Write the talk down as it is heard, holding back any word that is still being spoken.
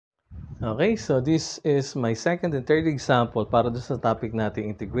Okay, so this is my second and third example para doon sa topic natin,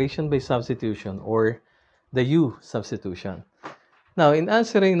 integration by substitution or the U substitution. Now, in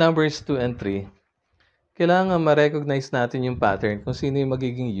answering numbers 2 and 3, kailangan ma-recognize natin yung pattern kung sino yung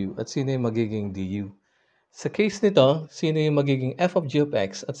magiging U at sino yung magiging DU. Sa case nito, sino yung magiging f of g of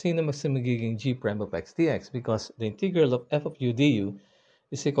x at sino mas magiging g prime of x dx because the integral of f of u du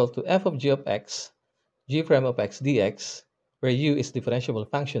is equal to f of g of x, g prime of x dx, where u is differentiable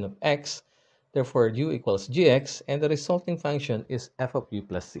function of x, therefore u equals gx, and the resulting function is f of u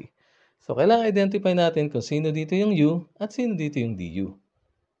plus c. So, kailangan identify natin kung sino dito yung u at sino dito yung du.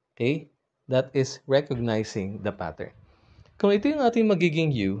 Okay? That is recognizing the pattern. Kung ito yung ating magiging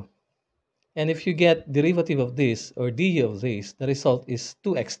u, and if you get derivative of this or du of this, the result is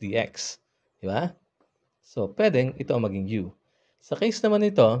 2x dx. Diba? So, pwedeng ito ang maging u. Sa case naman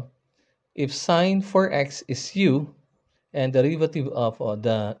ito, if sine 4x is u, and derivative of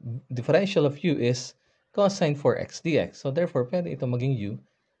the differential of u is cosine 4x dx. So, therefore, pwede ito maging u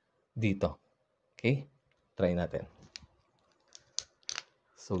dito. Okay? Try natin.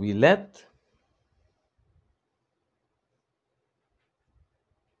 So, we let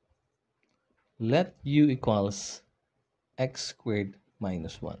u equals x squared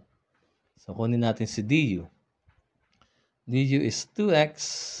minus 1. So, kunin natin si du. du is 2x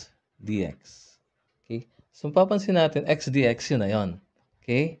dx. Okay? So, papansin natin, x dx yun na yun.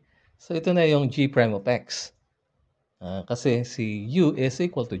 Okay? So, ito na yung g prime of x. Kasi si u is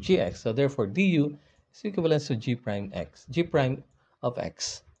equal to gx. So, therefore, du is equivalent to g prime of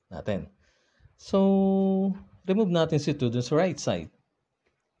x natin. So, remove natin si 2 dun sa right side.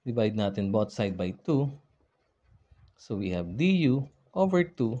 Divide natin both side by 2. So, we have du over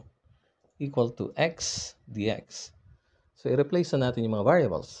 2 equal to x dx. So, i-replace na natin yung mga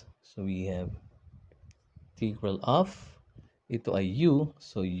variables. So, we have integral of, ito ay u,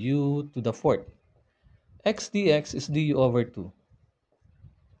 so u to the fourth. X dx is du over 2.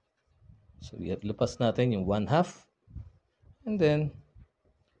 So, we have, lupas natin yung 1/2. And then,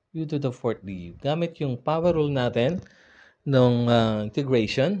 u to the fourth du. Gamit yung power rule natin ng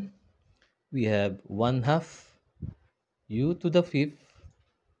integration, we have 1/2 u to the fifth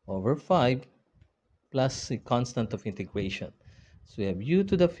over 5 plus the constant of integration. So, we have u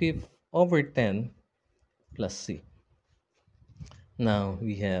to the fifth over 10 plus c. Now,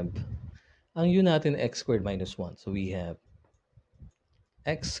 we have, ang u natin x squared minus 1. So, we have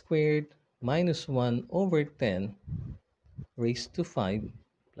x squared minus 1 over 10 raised to 5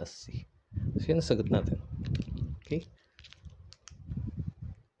 plus c. So, yun ang sagot natin. Okay?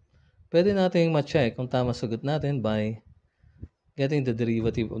 Pwede natin ma-check kung tama sagot natin by getting the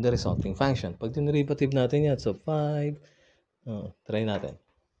derivative of the resulting function. Pag derivative natin yan, so 5, try natin.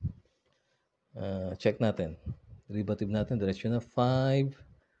 Check natin. Derivative natin, diretsyo na 5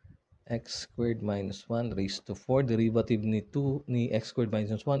 x squared minus 1 raised to 4. Derivative ni x squared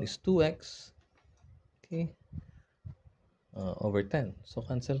minus 1 is 2x. Okay? Over 10. So,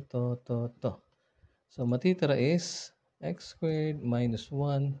 cancel to. So, matitira is x squared minus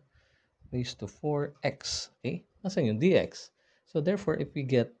 1 raised to 4x. Okay? Nasaan yung dx? So, therefore, if we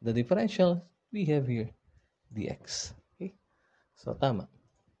get the differential, we have here dx. Okay? So, tama.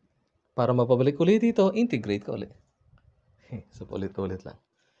 Para mapabalik ulit dito, integrate ka ulit. Okay? So, ulit-ulit lang.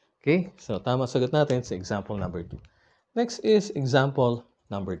 Okay? So, tama sagot natin sa example number 2. Next is example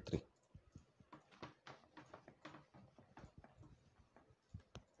number 3.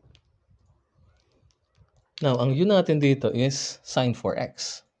 Now, ang u natin dito is sine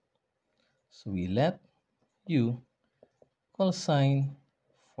 4x. So, we let u equal sine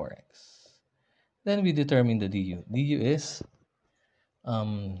 4x. Then, we determine the du. du is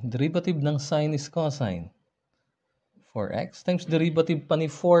derivative ng sine is cosine 4x times derivative pa ni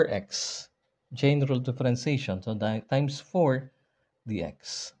 4x. General differentiation. So, times 4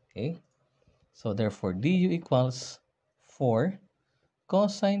 dx. Okay? So, therefore, du equals 4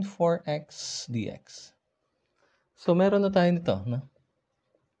 cosine 4x dx. So, meron na tayo nito. No?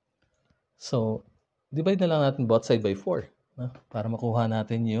 So, divide na lang natin both side by 4 para makuha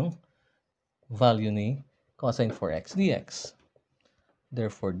natin yung value ni cosine 4x dx.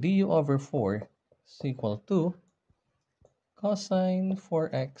 Therefore, du over 4 is equal to cosine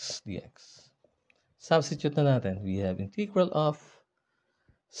 4x dx. Substitute na natin. We have integral of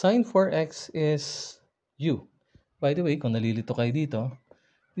sine 4x is u. By the way, kung nalilito kayo dito,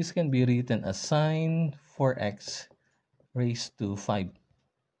 this can be written as sine 4x raised to 5.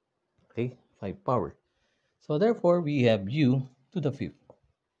 Okay? 5 power. So, therefore, we have u to the fifth.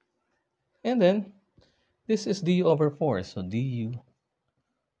 And then, this is du over 4. So, du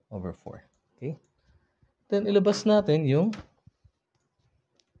over 4. Okay? Then, ilabas natin yung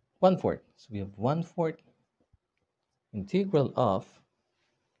 1/4. So we have 1/4 integral of,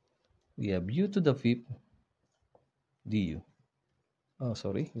 we have u to the fifth du. Oh,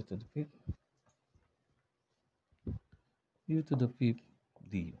 sorry, u to the fifth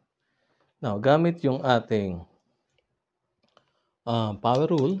du. Now, gamit yung ating power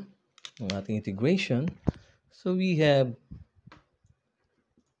rule, yung ating integration, so we have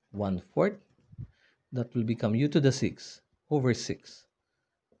 1/4 that will become u to the 6 over 6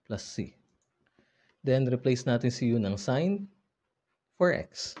 plus c. Then, replace natin si u ng sine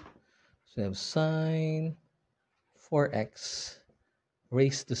 4x. So, we have sine 4x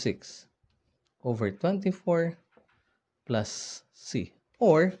raised to 6 over 24 plus c.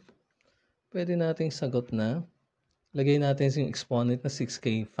 Or, pwede nating sagot na, lagay natin yung exponent na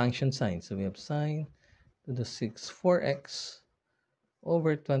 6k function sine. So, we have sine to the 6 4x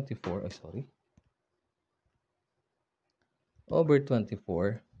over 24, over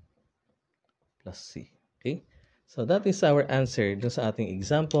 24 plus c. Okay? So, that is our answer dun sa ating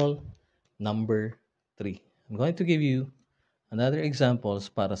example number 3. I'm going to give you another examples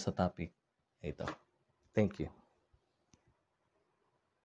para sa topic ito. Thank you.